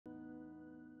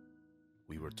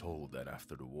We were told that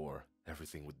after the war,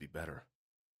 everything would be better.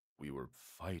 We were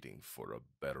fighting for a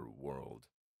better world.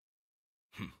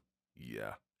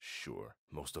 Yeah, sure.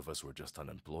 Most of us were just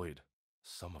unemployed.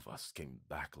 Some of us came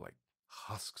back like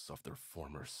husks of their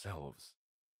former selves.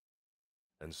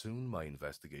 And soon my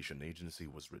investigation agency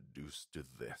was reduced to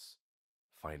this: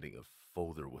 finding a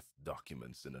folder with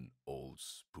documents in an old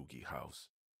spooky house.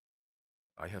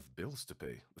 I have bills to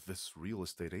pay. This real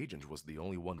estate agent was the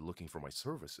only one looking for my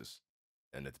services.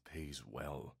 And it pays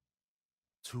well.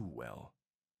 Too well.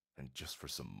 And just for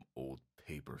some old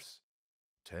papers.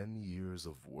 10 years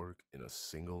of work in a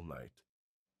single night.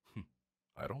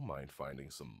 I don't mind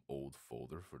finding some old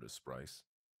folder for this price.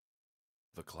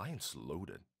 The client's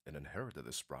loaded and inherited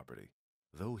this property,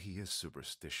 though he is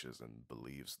superstitious and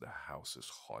believes the house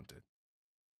is haunted.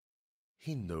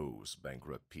 He knows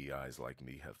bankrupt PIs like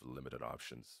me have limited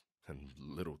options and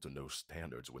little to no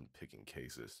standards when picking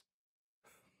cases.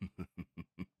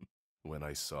 When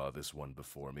I saw this one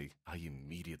before me, I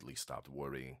immediately stopped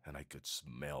worrying and I could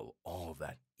smell all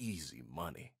that easy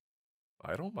money.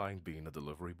 I don't mind being a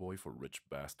delivery boy for rich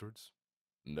bastards.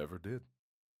 Never did.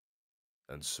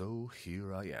 And so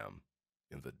here I am,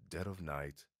 in the dead of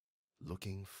night,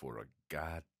 looking for a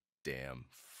goddamn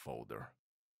folder.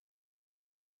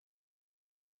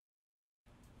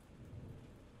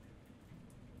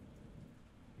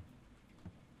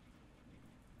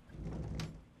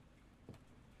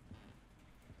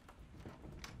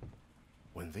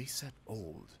 When they said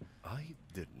old, I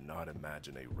did not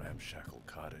imagine a ramshackle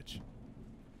cottage.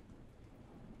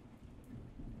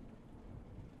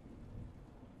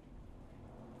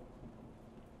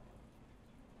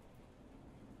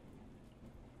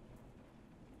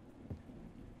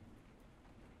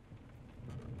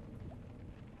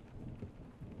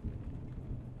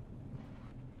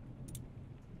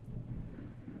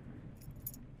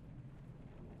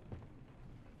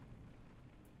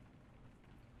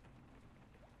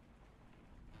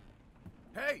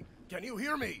 Hey, can you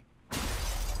hear me?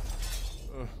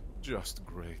 Just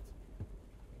great.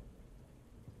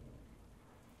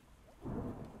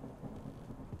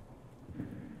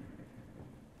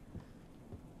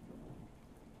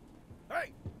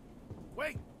 Hey!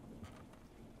 Wait!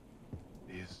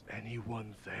 Is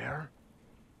anyone there?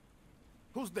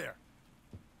 Who's there?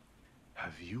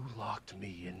 Have you locked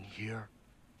me in here?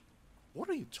 What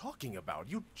are you talking about?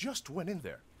 You just went in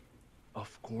there.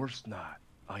 Of course not.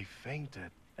 I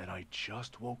fainted, and I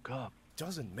just woke up.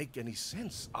 Doesn't make any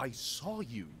sense. I saw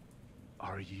you.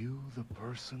 Are you the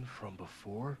person from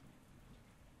before?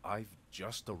 I've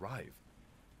just arrived.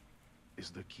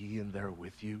 Is the key in there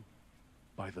with you?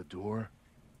 By the door?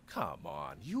 Come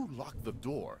on, you locked the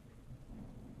door.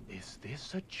 Is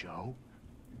this a joke?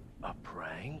 A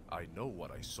prank? I know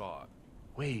what I saw.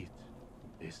 Wait,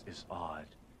 this is odd,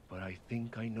 but I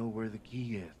think I know where the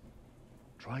key is.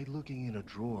 Try looking in a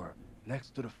drawer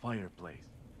next to the fireplace.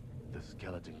 The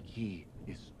skeleton key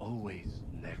is always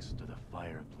next to the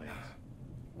fireplace.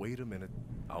 Wait a minute,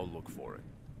 I'll look for it.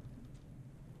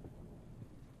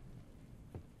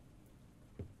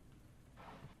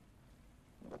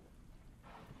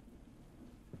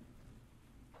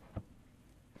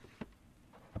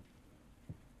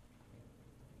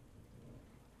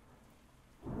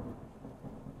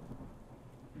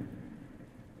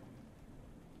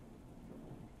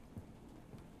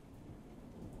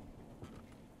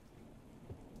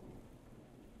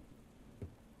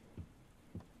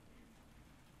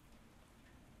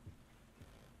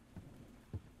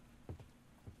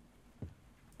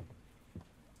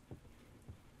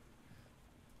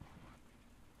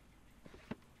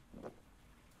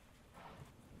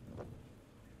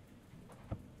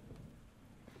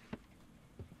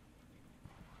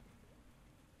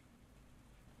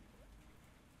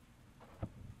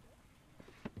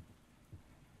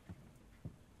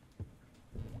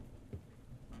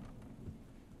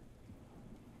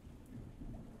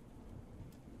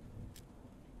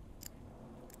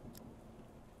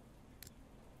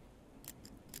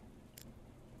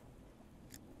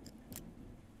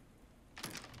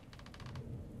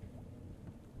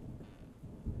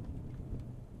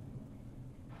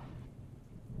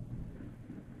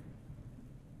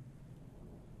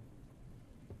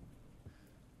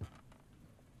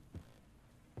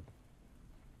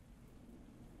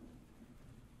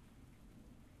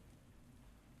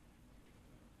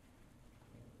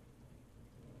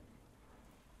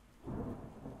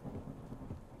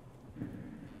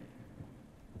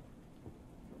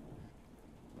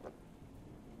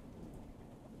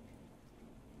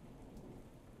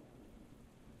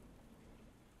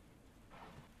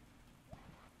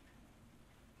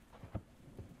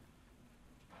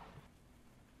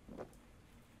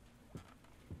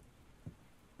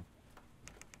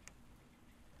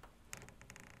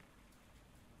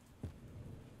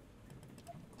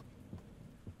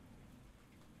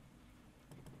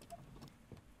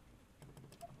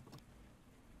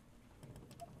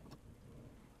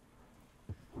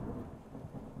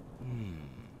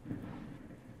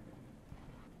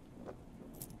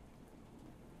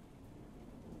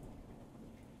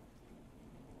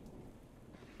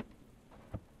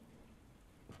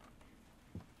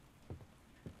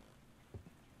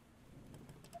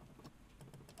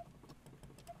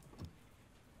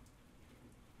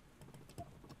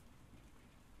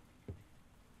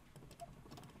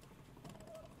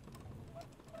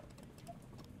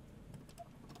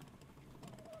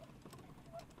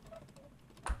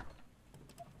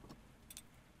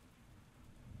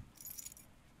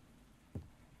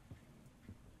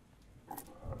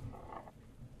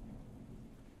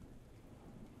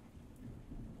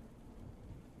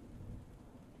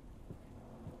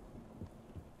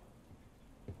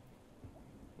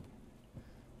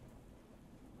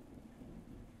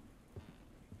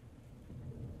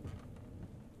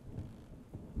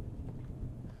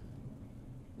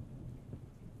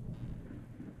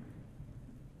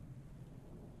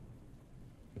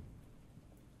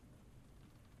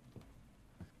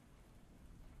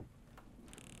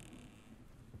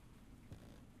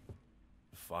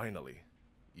 finally.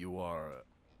 You are...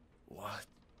 what?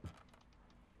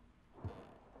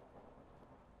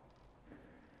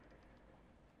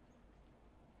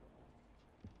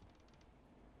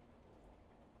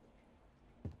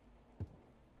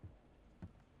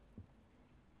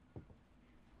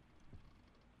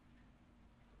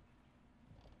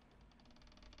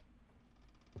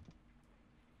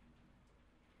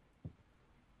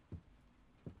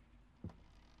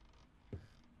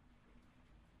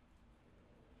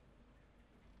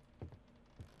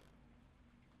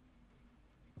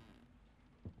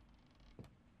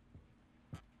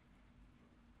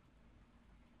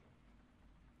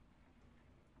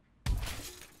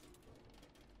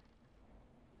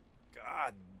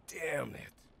 God damn it.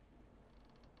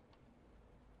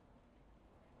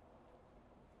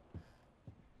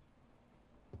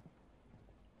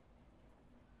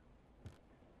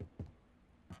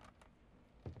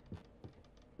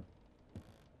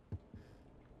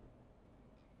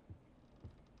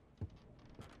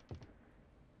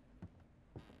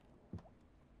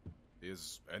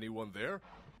 Is anyone there?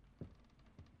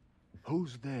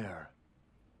 Who's there?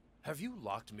 Have you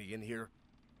locked me in here?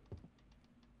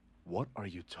 What are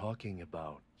you talking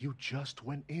about? You just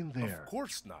went in there. Of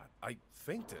course not. I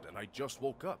fainted and I just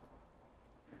woke up.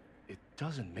 It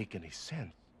doesn't make any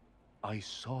sense. I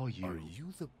saw you. Are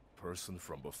you the person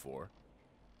from before?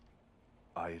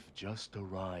 I've just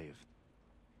arrived.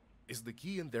 Is the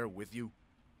key in there with you?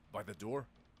 By the door?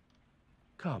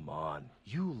 Come on,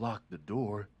 you locked the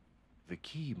door. The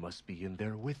key must be in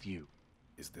there with you.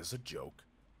 Is this a joke?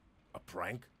 A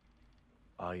prank?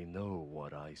 I know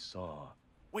what I saw.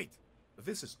 Wait,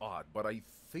 this is odd, but I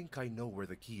think I know where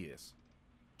the key is.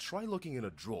 Try looking in a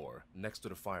drawer next to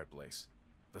the fireplace.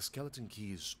 The skeleton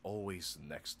key is always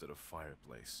next to the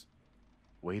fireplace.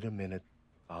 Wait a minute.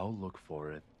 I'll look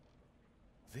for it.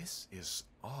 This is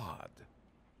odd.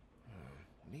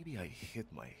 Maybe I hit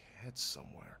my head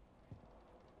somewhere.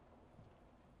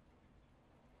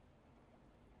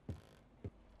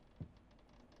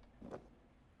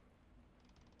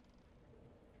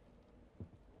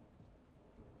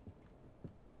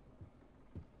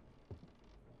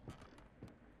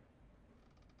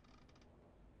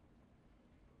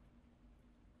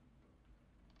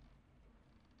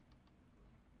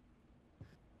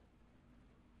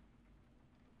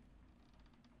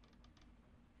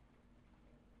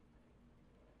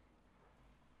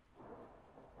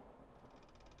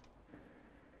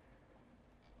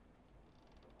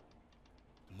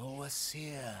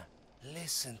 Moacir,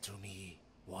 listen to me.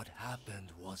 What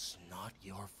happened was not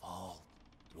your fault.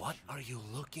 What are you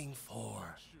looking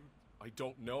for? I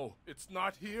don't know. It's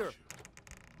not here.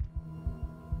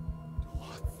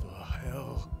 What the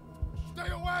hell?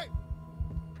 Stay away!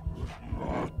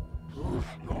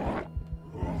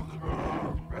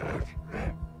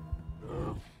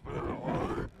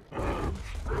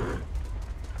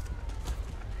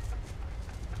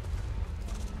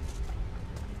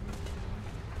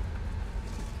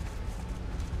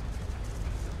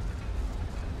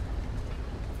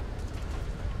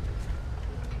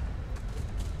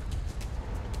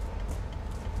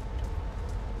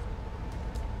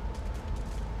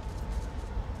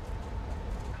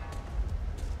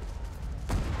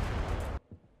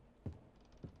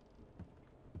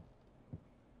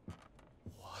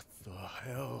 What the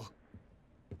hell?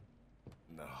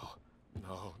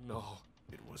 No.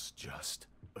 It was just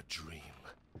a dream.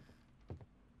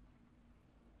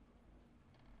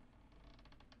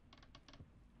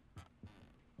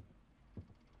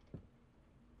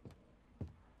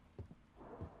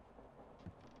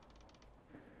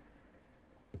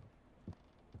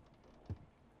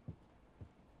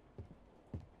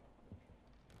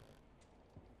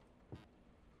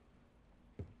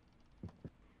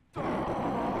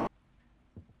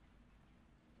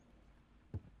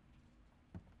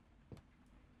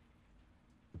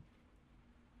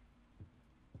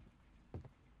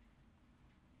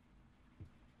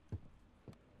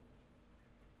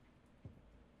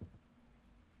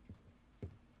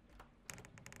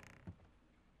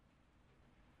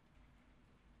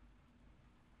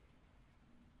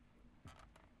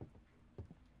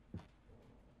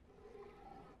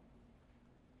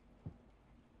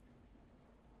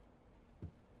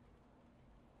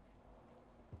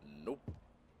 Nope.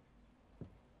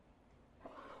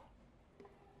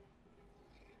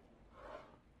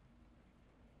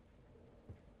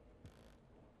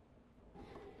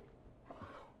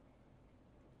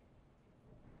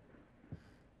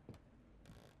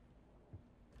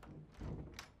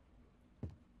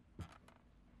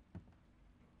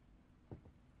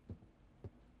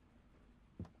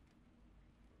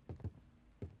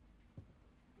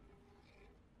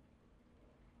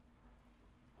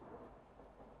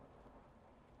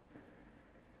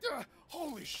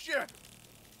 Holy shit!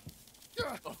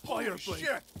 A fireplace!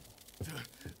 Shit!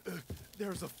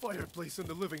 There's a fireplace in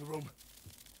the living room.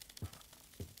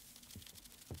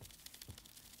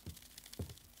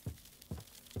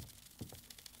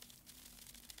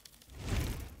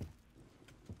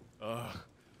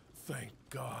 Thank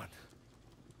God.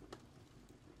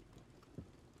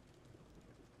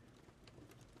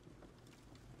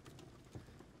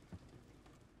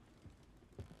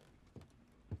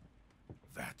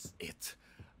 That's it.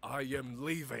 I am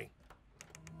leaving.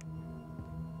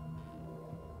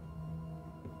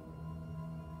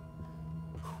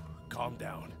 Calm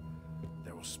down.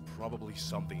 There was probably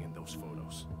something in those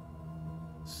photos.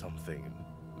 Something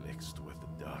mixed with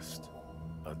the dust.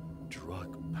 A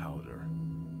drug powder.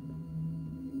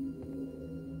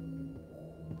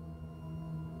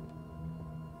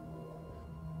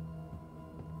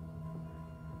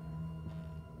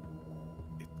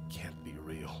 It can't be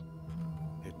real.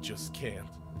 It just can't.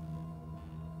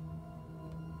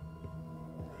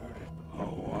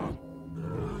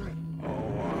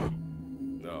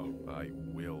 No, I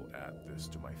will add this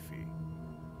to my fee.